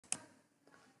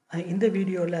இந்த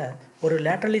வீடியோவில் ஒரு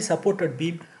laterally supported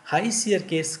beam high shear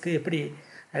கேஸ்க்கு எப்படி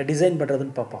டிசைன்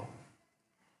பண்ணுறதுன்னு பார்ப்போம்.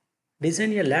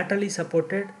 Design a laterally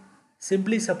supported,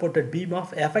 simply supported beam of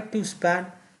effective span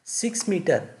 6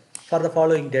 meter for the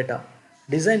following data.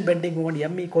 Design bending moment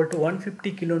M equal to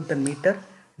 150 kN meter.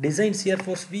 Design shear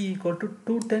force V equal to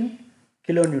 210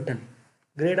 kN.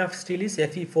 Grade of steel is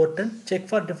Fe 410. Check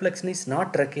for deflection is not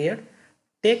required.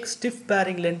 Take stiff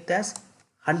bearing length as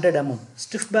 100 mm.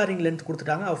 Stiff bearing length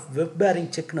கொடுத்துட்டாங்க. Web bearing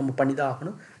check நம்ம பண்ணி தான்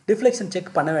ஆகணும். Deflection check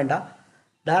பண்ண வேண்டாம்.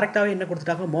 டைரெக்டாகவே என்ன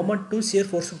கொடுத்துட்டாங்க, மொமெண்ட் டு ஷியர்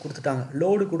ஃபோர்ஸும் கொடுத்துட்டாங்க.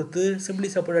 லோடு கொடுத்து சிம்பிளி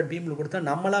சப்போர்ட்டட் பீமில் கொடுத்தா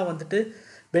நம்மளாக வந்துட்டு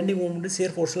பெண்டிங் மூமெண்ட்டு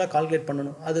ஷியர் ஃபோர்ஸ்லாம் கால்குலேட்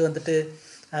பண்ணணும். அது வந்துட்டு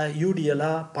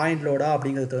யூடிஎலா பாயிண்ட் லோடா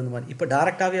அப்படிங்கிறது தகுந்த மாதிரி. இப்போ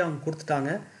டேரெக்டாகவே அவங்க கொடுத்துட்டாங்க.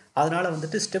 அதனால்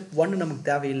வந்துட்டு ஸ்டெப் 1 நமக்கு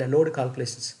தேவையில்லை லோடு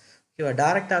கால்குலேஷன்ஸ். ஓகேவா,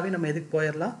 டேரெக்டாகவே நம்ம எதுக்கு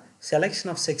போயிடலாம்,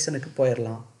 செலெக்ஷன் ஆஃப் செக்ஷனுக்கு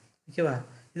போயிடலாம். ஓகேவா,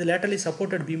 இது லேட்டரலி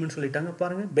சப்போர்ட்டட் பீம்னு சொல்லிட்டாங்க.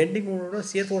 பாருங்கள், பெண்டிங் மூமெண்டோட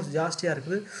ஷியர் ஃபோர்ஸ் ஜாஸ்தியாக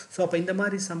இருக்குது. ஸோ அப்போ இந்த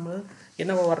மாதிரி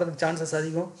என்னவா வர்றதுக்கு சான்சஸ்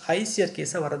அதிகம், ஹை ஷியர்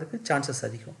கேஸாக வர்றதுக்கு சான்சஸ்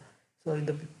அதிகம். ஸோ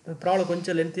இந்த ப்ராப்ளம்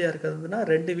கொஞ்சம் லென்த்தியாக இருக்கிறதுனா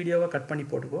 2 வீடியோவாக கட் பண்ணி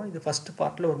போட்டுக்குவோம். இது ஃபஸ்ட்டு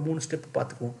பார்ட்டில் ஒரு 3 ஸ்டெப்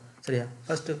பார்த்துக்குவோம். சரியா,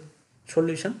 first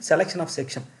solution, selection of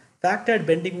section. Factored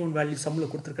bending moment value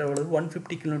சம்மில் கொடுத்துருக்கிற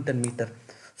 150 kN metre.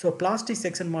 So plastic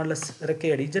section modulus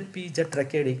required ZP Z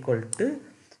required equal to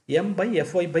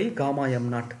M/Fy/Γ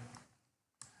M0.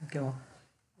 ஓகேவா,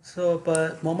 ஸோ இப்போ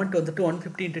மொமெண்ட் வந்துட்டு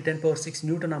 150 × 10⁶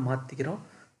 நியூட்டனாக மாற்றிக்கிறோம்,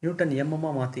 Newton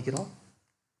எம்எம்மாக மாற்றிக்கிறோம்.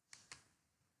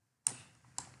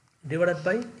 Divided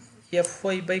by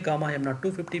Fy/Γ M0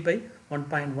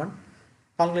 250/1.1.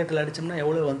 கால்குலேட்டரில் அடித்தோம்னா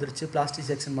எவ்வளோ வந்துருச்சு, plastic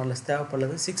section modulus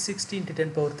தேவைப்படுறது 660 ×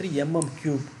 10⁻³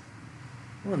 mm³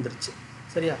 வந்துருச்சு.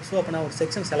 சரியா, ஸோ அப்போ நான் ஒரு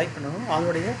செக்ஷன் செலக்ட் பண்ணணும்.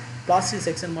 அதனுடைய பிளாஸ்டிக்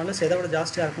செக்ஷன் மாடலஸ் எதை விட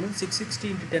ஜாஸ்தியாக இருக்கணும், 660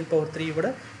 × 10⁻³ விட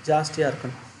ஜாஸ்தியாக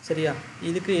இருக்கணும். சரியா,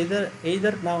 இதுக்கு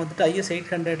எதர் நான் வந்துட்டு IS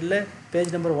 800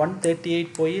 பேஜ் நம்பர் 138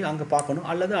 போய் அங்கே பார்க்கணும்,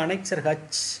 அல்லது annexure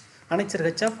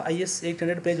H of IS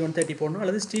 800 page 130 போடணும்,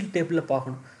 அல்லது ஸ்டீல் டேபிளில்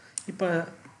பார்க்கணும். இப்போ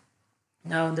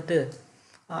நான் வந்துட்டு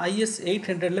IS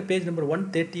 800 பேஜ் நம்பர்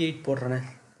 138 போடுறேனே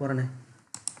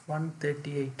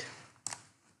 138.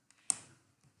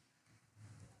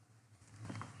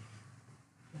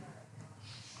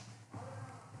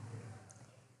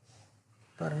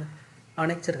 பாருங்கள்,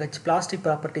 annexure H plastic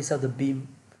properties of the beam.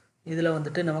 இதில்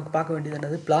வந்துட்டு நமக்கு பார்க்க வேண்டியது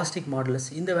என்னது, பிளாஸ்டிக் மாடுலஸ்.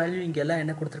 இந்த வேல்யூ இங்கே எல்லாம்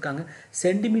என்ன கொடுத்துருக்காங்க,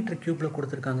 சென்டிமீட்டர் க்யூப்பில்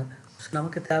கொடுத்துருக்காங்க.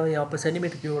 நமக்கு தேவை அப்போ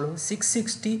சென்டிமீட்டர் க்யூப்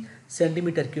 660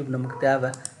 cm³ நமக்கு தேவை.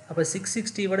 அப்போ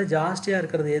 660 விட ஜாஸ்தியாக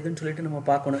இருக்கிறது எதுன்னு சொல்லிட்டு நம்ம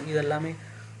பார்க்கணும். இது எல்லாமே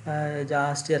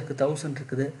ஜாஸ்தியாக இருக்குது, 1000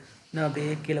 இருக்குது. இன்னும்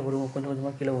அப்படியே கீழே வருவோம், கொஞ்சம்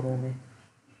கொஞ்சமாக கீழே வருவோமே.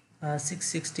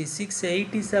 660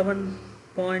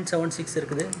 687.76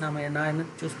 இருக்குது. நான் என்ன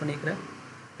சூஸ் பண்ணிக்கிறேன்,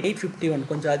 851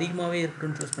 கொஞ்சம் அதிகமாகவே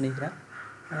இருக்குன்னு சூஸ் பண்ணிக்கிறேன்.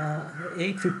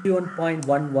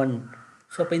 851.11.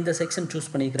 ஸோ அப்போ இந்த செக்ஷன்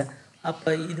சூஸ் பண்ணிக்கிறேன். அப்போ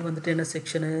இது வந்துட்டு என்ன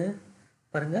செக்ஷனு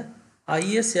பாருங்கள்,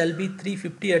 ISLB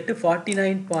 350 at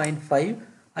 49.5,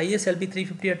 ISLB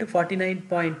 350 at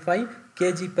 49.5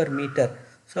 kg/m.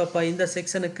 So அப்போ இந்த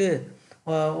செக்ஷனுக்கு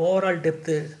overall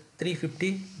depth 350,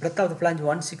 breadth of the flange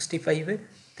 165,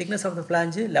 thickness of the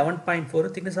flange 11.4,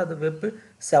 thickness of the web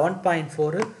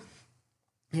 7.4,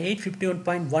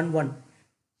 851.11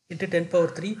 ×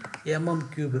 10⁻³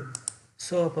 mm³.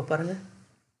 So அப்போ பாருங்கள்,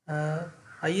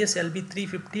 ISLB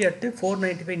 350 at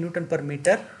 495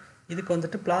 Nm/m. இதுக்கு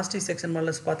வந்துட்டு பிளாஸ்டிக் செக்ஷன்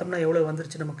மாடலஸ் பார்த்தோம்னா எவ்வளோ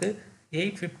வந்துருச்சு நமக்கு,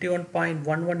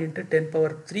 851.11 ×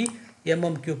 10⁻³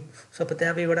 mm³. ஸோ அப்போ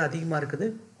தேவையை விட அதிகமாக இருக்குது.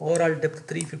 Overall depth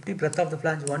 350, breadth of the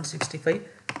flange 165,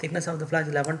 thickness of the flange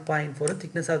 11.4,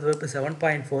 thickness of the web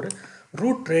 7.4,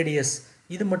 root radius.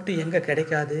 இது மட்டும் எங்கே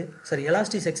கிடைக்காது, சரி,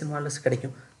 எலாஸ்டிக் செக்ஷன் மாடலஸ்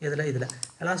கிடைக்கும். இதில்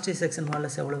எலாஸ்டிக் செக்ஷன்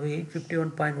மாடலஸ் எவ்வளவு,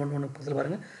 851.11 பக்கத்தில்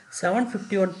பாருங்கள்,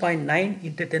 751.9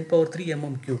 × 10⁻³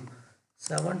 mm³,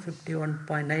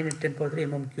 751.9 × 10⁻³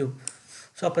 mm³.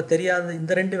 ஸோ அப்போ தெரியாத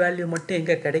இந்த 2 வேல்யூ மட்டும்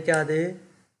எங்கே கிடைக்காது,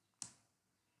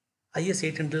 IS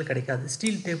 800 கிடைக்காது,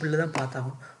 ஸ்டீல் டேபிளில் தான்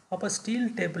பார்த்தாகும். அப்போ ஸ்டீல்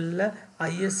டேபிளில்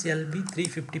ISLB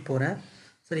 350 போகிறேன்.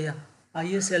 சரியா,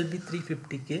 ISLB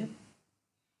 350க்கு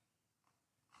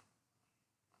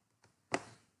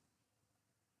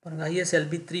பாருங்கள்,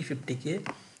 ISLB 350க்கு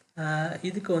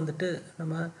இதுக்கு வந்துட்டு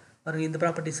நம்ம பாருங்கள், இந்த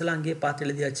ப்ராப்பர்ட்டிஸ் எல்லாம் அங்கேயே பார்த்து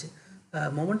எழுதியாச்சு.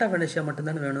 மொமெண்ட் ஆஃப் இனர்ஷியா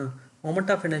மட்டும்தானே வேணும்.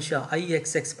 மொமெண்ட் ஆஃப் இனர்ஷியா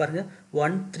IXX பாருங்கள்,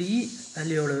 13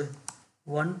 வேல்யூ எவ்வளவு,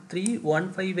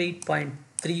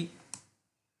 13158.3.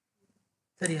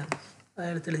 சரியா,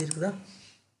 எடுத்து எழுதியிருக்குதா,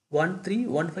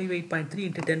 13158.3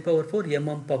 × 10⁻⁴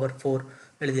 mm⁴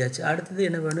 எழுதியாச்சு. அடுத்தது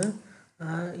என்ன வேணும்,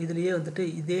 இதுலேயே வந்துட்டு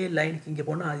இதே லைனுக்கு இங்கே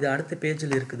போனால் இது அடுத்த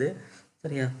பேஜில் இருக்குது.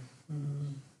 சரியா,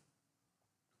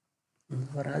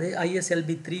 அதே ISLB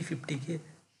 350க்கு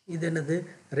இது என்னது,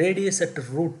 ரேடியஸ் அட்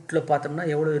ரூட்டில் பார்த்தோம்னா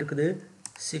எவ்வளோ இருக்குது,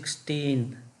 16.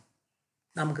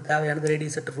 நமக்கு தேவையானது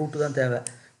ரேடியஸ் அட் ரூட்டு தான் தேவை.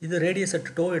 இது ரேடியஸ் அட்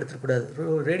டோ எடுத்துக்கூடாது.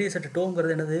 ரேடியஸ் அட்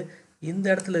டோங்கிறது என்னது, இந்த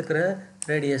இடத்துல இருக்கிற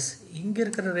ரேடியஸ், இங்கே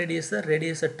இருக்கிற ரேடியஸ் தான்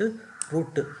radius at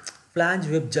route flange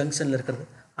web ஜங்ஷனில் இருக்கிறது.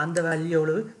 அந்த வேல்யூ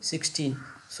எவ்வளவு 16.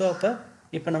 ஸோ அப்போ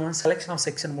இப்போ நம்ம செலெக்ஷன் ஆஃப்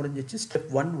செக்ஷன் முடிஞ்சிச்சு. Step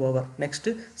 1 over.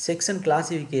 Next section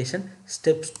classification.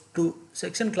 Steps 2.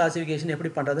 Section classification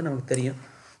எப்படி பண்ணுறது நமக்கு தெரியும்.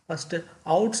 First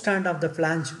out stand of the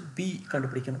flange B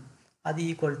கண்டுபிடிக்கணும். அது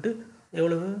ஈக்குவல் டு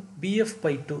எவ்வளவு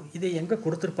BF/2. இதை எங்கே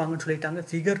கொடுத்துருப்பாங்கன்னு சொல்லிட்டாங்க,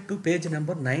 ஃபிகர் 2 பேஜ்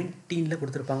நம்பர் 19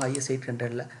 கொடுத்துருப்பாங்க IS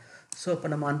 800. ஸோ இப்போ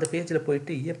நம்ம அந்த பேஜில்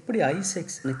போயிட்டு எப்படி ஐ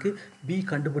செக்ஷனுக்கு பி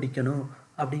கண்டுபிடிக்கணும்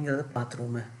அப்படிங்கிறத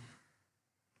பார்த்துருவோமே.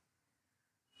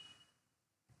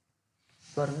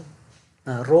 பாருங்கள்,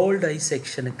 ரோல்டு ஐ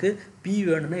செக்ஷனுக்கு பி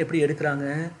வேணும்னா எப்படி எடுக்கிறாங்க,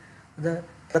 அந்த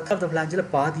பிரெத் ஆஃப் த ஃப்ளாஞ்சில்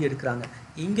பாதி எடுக்கிறாங்க.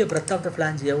 இங்கே பிரெத் ஆஃப் த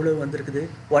ஃப்ளாஞ்ச் எவ்வளோ வந்திருக்குது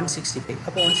 165.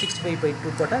 அப்போ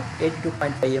 165/2 போட்டால்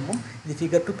 82.5 mm. இது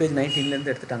ஃபிகர் 2 பேஜ் 19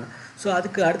 எடுத்துட்டாங்க. ஸோ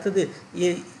அதுக்கு அடுத்தது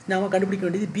நாம் கண்டுபிடிக்க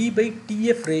வேண்டியது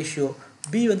B/TF ரேஷியோ.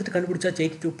 பி வந்துட்டு கண்டுபிடிச்சாச்சு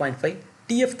 82.5.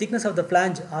 TF thickness of the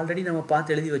flange already நம்ம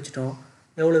பார்த்து எழுதி வச்சுட்டோம்,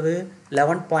 எவ்வளவு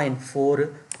 11.4.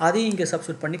 அதையும் இங்கே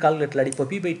சப்ஸ்டியூட் பண்ணி கால்குலேட்டரில்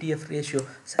அடிப்போம். B/TF ரேஷியோ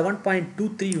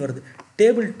 7.23 வருது.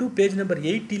 டேபிள் 2 பேஜ் நம்பர்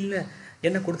 18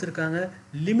 என்ன கொடுத்துருக்காங்க,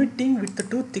 limiting with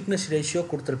to thickness ratio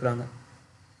கொடுத்துருக்குறாங்க.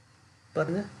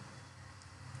 பாருங்கள்,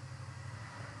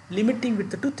 limiting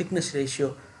with to thickness ratio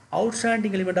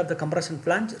outstanding element of the compression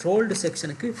flange rolled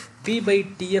செக்ஷனுக்கு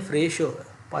B/TF ரேஷியோ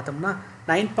பார்த்தோம்னா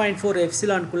 9.4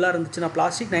 எப்சிலான்குள்ளே இருந்துச்சுன்னா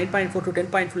plastic, 9.4 to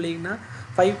 10.4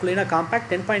 5 compact,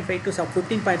 10.5 to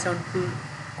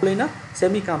 15.7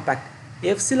 semi compact.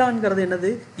 எப்சிலான்ங்கிறது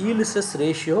என்னது, yield stress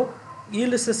ratio.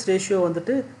 Yield stress ratio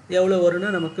வந்துட்டு எவ்வளோ வரும்னா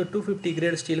நமக்கு 250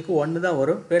 கிரேட் ஸ்டீலுக்கு 1 தான்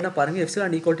வரும். வேணால் பாருங்கள்,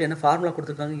 எப்சிலான் ஈக்குவல் டு என்ன ஃபார்முலா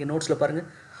கொடுத்துருக்காங்க இங்கே நோட்ஸில் பாருங்கள்.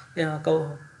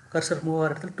 கர்சர் மூவ்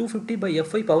ஆகிற இடத்துல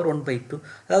 250/FI பவர் 1/2,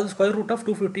 அதாவது ஸ்கொயர் ரூட் ஆஃப்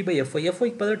 250/FI.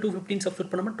 FIக்கு பதிலாக 215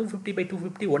 சப்ஸ்டியூட் பண்ணாமல்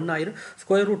 250/250 1 ஆயிரும்.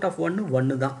 ஸ்கொயர் ரூட் ஆஃப்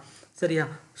 1 தான், சரியா.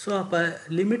 ஸோ அப்போ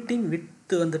லிமிட்டிங்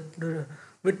வித் வந்துட்டு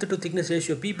with to thickness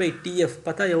ratio B/TF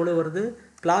பார்த்தா எவ்வளோ வருது,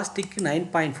 பிளாஸ்டிக்கு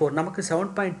 9.4, நமக்கு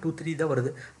 7.23 தான்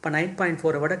வருது. இப்போ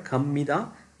 9.4 விட கம்மி தான்.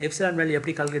 எப்சிலான் வேல்யூ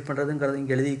எப்படி கால்குலேட் பண்ணுறதுங்கிறது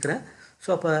இங்கே எழுதிக்கிறேன். ஸோ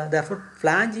அப்போ therefore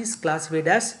flange is classified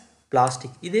as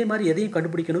plastic. இதே மாதிரி எதையும்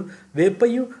கண்டுபிடிக்கணும்,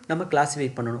 வெப்பையும் நம்ம கிளாஸிஃபை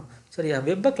பண்ணணும், சரியா.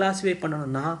 வெப்பை கிளாஸிஃபை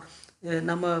பண்ணணும்னா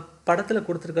நம்ம படத்தில்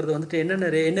கொடுத்துருக்கிறது வந்துட்டு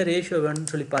என்ன ரேஷியோ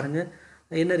வேணும்னு சொல்லி பாருங்கள்.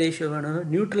 என்ன ரேஷியோ வேணும்,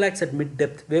 நியூட்ரலாக்ஸ் at mid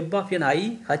depth web of n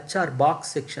IHR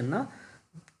box செக்ஷன்னா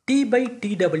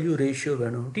T/TW ratio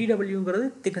வேணும். TWங்கிறது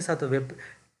திக்னஸ் ஆஃப் த வெப்,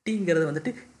 Tங்கிறது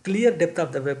வந்துட்டு clear depth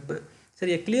of the web,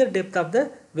 சரியா. Clear depth of the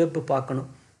web பார்க்கணும்.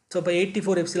 ஸோ இப்போ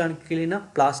 84 எப்சிலானுக்கு கீழேனா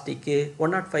பிளாஸ்டிக்கு,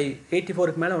 105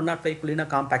 84க்கு மேலே 105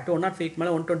 காம்பேக்ட், 105க்கு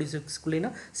மேலே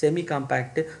 126 செமி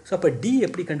காம்பேக்ட். ஸோ அப்போ D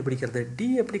எப்படி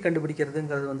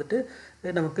கண்டுபிடிக்கிறதுங்கிறது வந்துட்டு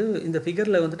நமக்கு இந்த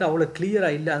ஃபிகரில் வந்துட்டு அவ்வளோ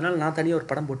கிளியராக இல்லை, அதனால் நான் தனியாக ஒரு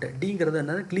படம் போட்டேன். டிங்கிறது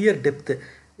என்னது, கிளியர் டெப்த்து.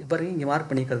 பாருங்கள், இங்கே மார்க்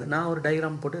பண்ணிக்கிறது, நான் ஒரு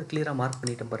டயக்ராம் போட்டு கிளியராக மார்க்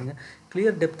பண்ணிட்டேன். பாருங்கள்,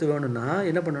 கிளியர் டெப்த் வேணும்னா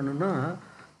என்ன பண்ணணும்னா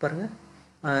பாருங்கள்,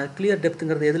 கிளியர்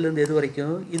டெப்த்துங்கிறது எதுலேருந்து எது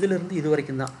வரைக்கும், இதிலேருந்து இது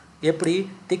வரைக்கும் தான். எப்படி,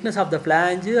 திக்னஸ் ஆஃப் த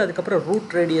ஃப்ளாஞ்சு, அதுக்கப்புறம்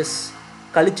ரூட் ரேடியஸ்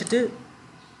கழிச்சிட்டு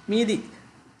மீதி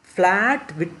flat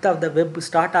with of the web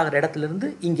start ஆகிற இடத்துலேருந்து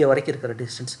இங்கே வரைக்கும் இருக்கிற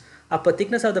டிஸ்டன்ஸ். அப்போ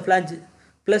thickness of the flange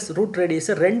plus root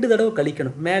ரேடியஸை 2 தடவை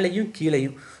கழிக்கணும், மேலேயும்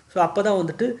கீழேயும். ஸோ அப்போ தான்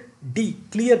வந்துட்டு டி,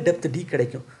 கிளியர் டெப்த் டி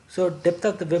கிடைக்கும். So depth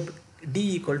of the web D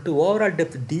equal to overall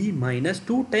depth D minus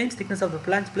 2 times thickness of the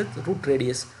flange plus root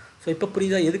radius. So இப்போ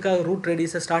புரியுதா எதுக்காக ரூட்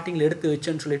ரேடியஸை ஸ்டார்டிங்கில் எடுத்து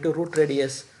வச்சேன்னு சொல்லிட்டு. Root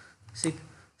radius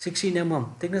 16 mm,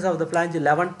 thickness of the flange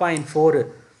 11.4.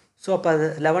 So அப்போ அது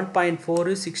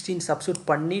 11.4 16 சப்ஸ்டியூட்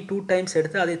பண்ணி 2 times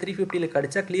எடுத்து அதை 350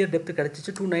 கடிச்சா கிளியர் டெப்த்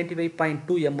கிடச்சிச்சு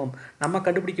 295.2 mm. நம்ம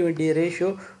கண்டுபிடிக்க வேண்டிய ரேஷியோ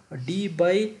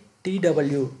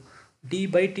D/TW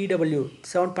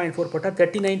 7.4 போட்டால்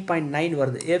 39.9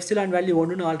 வருது. எப்சிலான் வேல்யூ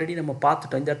 1ன்னு ஆல்ரெடி நம்ம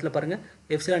பார்த்துட்டோம். இந்த இடத்துல பாருங்கள்,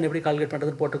 எப்சிலான் எப்படி கால்குலேட்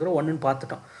பண்ணுறதுன்னு போட்டுக்கிறோம், 1ன்னு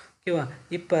பார்த்துட்டோம், ஓகேவா.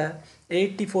 இப்போ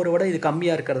 84 விட இது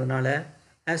கம்மியாக இருக்கிறதுனால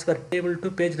as per table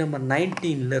 2 page number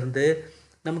 19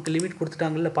 நமக்கு லிமிட்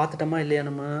கொடுத்துட்டாங்கல்ல, பார்த்துட்டோமா இல்லையா.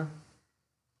 நம்ம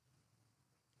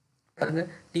பாருங்கள்,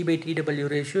 D/TW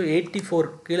ரேஷியோ 84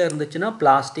 கீழே இருந்துச்சுன்னா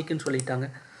பிளாஸ்டிக்னு சொல்லிட்டாங்க.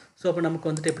 ஸோ அப்போ நமக்கு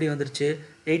வந்துட்டு எப்படி வந்துருச்சு,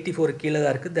 84 கீழே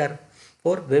தான் இருக்குது.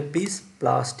 Therefore web is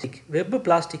plastic. Web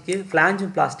plastic,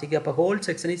 ஃப்ளாஞ்சும் plastic. அப்போ whole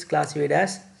section is classified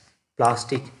as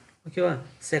plastic, ஓகேவா.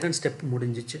 செகண்ட் ஸ்டெப்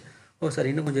முடிஞ்சிச்சு. சாரி,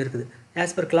 இன்னும் கொஞ்சம் இருக்குது.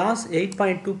 As per class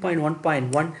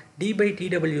 8.2.1.1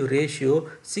 D/TW ratio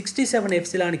 67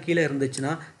 epsilon கீழே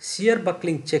இருந்துச்சுன்னா shear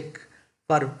buckling check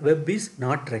for web is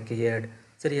not required,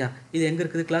 சரியா. இது எங்கே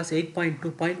இருக்குது, கிளாஸ்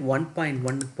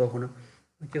 8.2.1.1 போகணும்,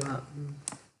 ஓகேவா.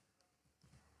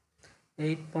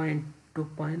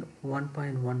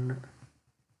 8.2.1.1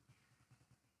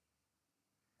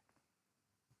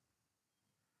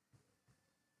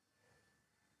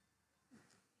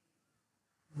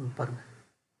 பாருங்கள்.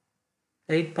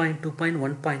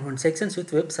 8.2.1.1 sections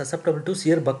with web susceptible to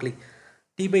shear buckling.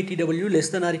 T by TW less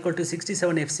than or equal to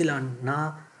 67 epsilon na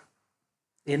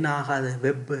என்ன ஆகாது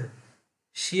வெப்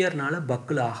ஷியர்னால்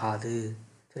பக்கிள் ஆகாது.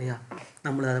 சரியா,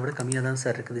 நம்மளது அதை விட கம்மியாக தான்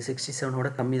சார் இருக்குது, 67ஓட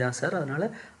கம்மி தான் சார். அதனால்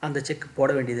அந்த செக் போட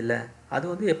வேண்டியதில்லை. அது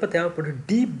வந்து எப்போ தேவைப்படும்,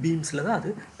 டீப் பீம்ஸில் தான்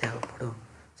அது தேவைப்படும்.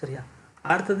 சரியா,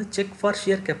 அடுத்தது check for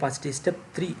shear capacity. Step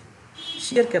 3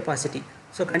 shear capacity.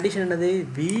 So condition என்னது,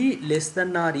 we less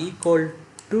than R equal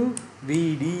to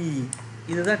விடி,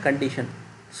 இதுதான் கண்டிஷன்.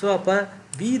 ஸோ அப்போ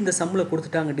வி இந்த சம்மில்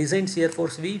கொடுத்துட்டாங்க, design shear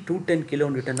force we 210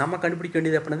 kN. நம்ம கண்டுபிடிக்க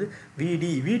வேண்டியது அப்படின்னது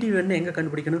விடி. விடி வேணும் எங்கே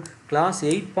கண்டுபிடிக்கணும், கிளாஸ்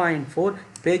 8.4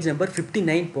 பேஜ் நம்பர்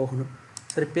 59 போகணும்.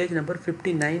 சரி, பேஜ் நம்பர்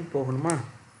 59 போகணுமா,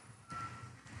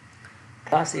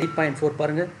 கிளாஸ் 8.4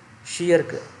 பாருங்கள்.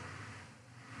 ஷியருக்கு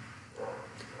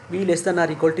we less than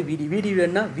or equal to விடி. விடி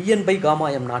வேணுன்னா VN by gamma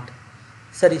am not.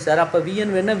 சரி சார், அப்போ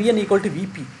விஎன் வேணா VN equal to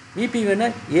VP. VP வேணா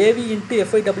ஏவி இன்ட்டு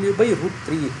எஃப்ஐடபிள்யூ பை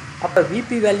 √3. அப்போ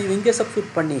விபி வேல்யூ இங்கே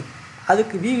சப்ஸ்டியூட் பண்ணி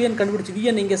அதுக்கு விஎன் கண்டுபிடிச்சி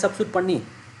விஎன் இங்கே சப்ஸ்டியூட் பண்ணி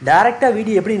டேரெக்டாக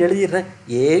விடி எப்படின்னு எழுதிடுறேன்,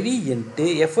 AV into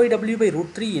எஃப்ஐடபிள்யூ by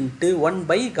 √3 into 1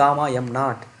 by gamma am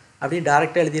not அப்படின்னு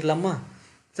டேரெக்டாக எழுதிடலாமா.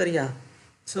 சரியா,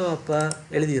 ஸோ அப்போ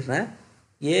எழுதிடுறேன்,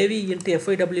 AV into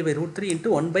எஃப்ஐடபிள்யூ by √3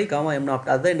 into 1 by gamma am not.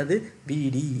 அதுதான் என்னது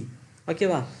விடி.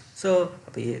 ஓகேவா. ஸோ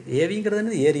அப்போ ஏவிங்கிறது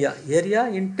என்னது ஏரியா, ஏரியா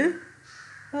இன்ட்டு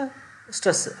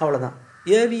ஸ்ட்ரெஸ், அவ்வளோதான்.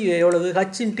 ஏவி எவ்வளவு,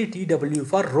 H into DW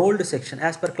for rolled section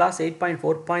as per class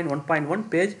 8.4.1.1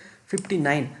 page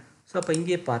 59. So அப்போ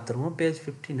இங்கே பார்த்துருவோம், பேஜ்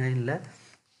 59ல்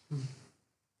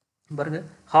பாருங்கள்.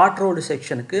 ஹார்ட் ரோல்டு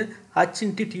செக்ஷனுக்கு H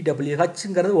into DW,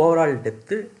 ஹச்சுங்கிறது overall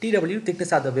depth, DW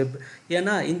thickness of the web.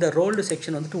 ஏன்னா இந்த ரோல்டு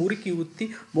செக்ஷன் வந்துட்டு உருக்கி ஊற்றி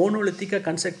மோனோலித்திக்காக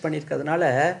கன்ஸ்ட்ரக்ட் பண்ணியிருக்கிறதுனால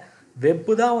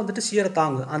வெப்பு தான் வந்துட்டு ஷியரை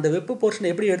தாங்கும். அந்த வெப்பு போர்ஷனை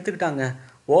எப்படி எடுத்துக்கிட்டாங்க,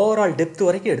 ஓவரால் டெப்த்து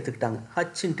வரைக்கும் எடுத்துக்கிட்டாங்க.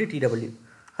 H into DW,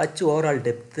 H overall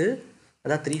depth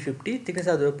அதான் 350, thickness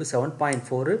of the web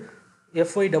 7.4,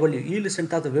 FYW yield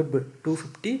strength of the web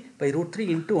 250 by √3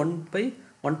 into 1 by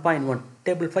 1.1.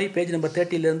 Table 5 page number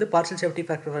 30லேருந்து parcel safety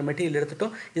factor for material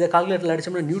எடுத்துட்டோம். இதை கால்குலேட்டரில்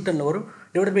அடிச்சோம்னா நியூட்டனில் வரும்,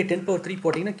 டிவைட் பை 10⁻³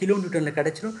 போட்டிங்கன்னா kilo நியூட்டனில்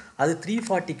கிடச்சிடும். அது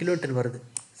 340 kN வருது.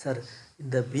 Sir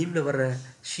இந்த பீமில் வர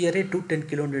ஷியரே 210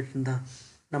 kN தான்.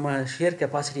 நம்ம ஷியர்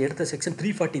கெப்பாசிட்டி எடுத்த செக்ஷன்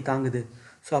 340 தாங்குது.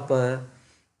 ஸோ அப்போ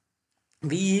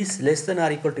V is less than or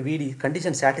equal to VD,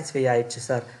 condition satisfy ஆயிடுச்சு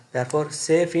sir. therefore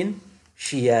safe in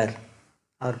shear,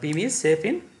 our beam is safe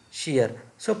in shear.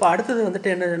 So இப்போ அடுத்தது வந்துட்டு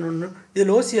என்ன, இது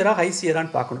லோ சியரா ஹை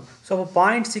சியரான்னு பார்க்கணும். ஸோ அப்போ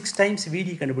 0.6 டைம்ஸ்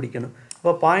VD கண்டுபிடிக்கணும்.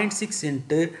 இப்போ 0.6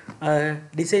 into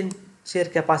design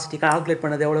shear capacity calculate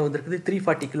பண்ணது எவ்வளோ வந்துருக்குது,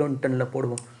 340 kN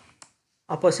போடுவோம்.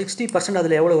 அப்போ 60%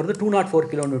 அதில் எவ்வளோ வருது, 204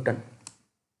 kN.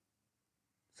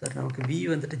 சார் நமக்கு V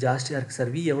வந்துட்டு ஜாஸ்தியாக இருக்குது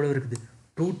சார். V எவ்வளோ இருக்குது,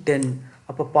 210.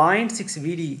 அப்போ 0.6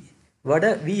 VD விட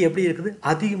V எப்படி இருக்குது,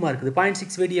 அதிகமாக இருக்குது.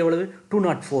 0.6 VD எவ்வளவு,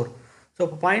 204. ஸோ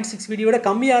அப்போ 0.6 VD விட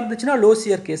கம்மியாக இருந்துச்சுன்னா லோ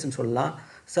சியர் கேஸ்ன்னு சொல்லலாம்.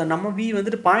 சார் நம்ம V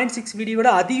வந்துட்டு 0.6 VD விட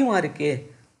அதிகமாக இருக்கே,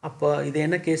 அப்போ இது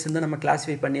என்ன கேஸ்ன்னு தான் நம்ம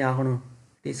கிளாஸிஃபை பண்ணி ஆகணும்.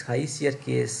 It is high shear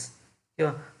case.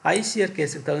 ஓகேவா, ஹை சியர்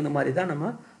கேஸுக்கு தகுந்த மாதிரி தான்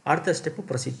நம்ம அடுத்த ஸ்டெப்பு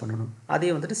ப்ரொசீட் பண்ணணும்.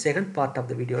 அதே வந்துட்டு செகண்ட் பார்ட் ஆஃப்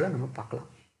த வீடியோவில் நம்ம பார்க்கலாம்.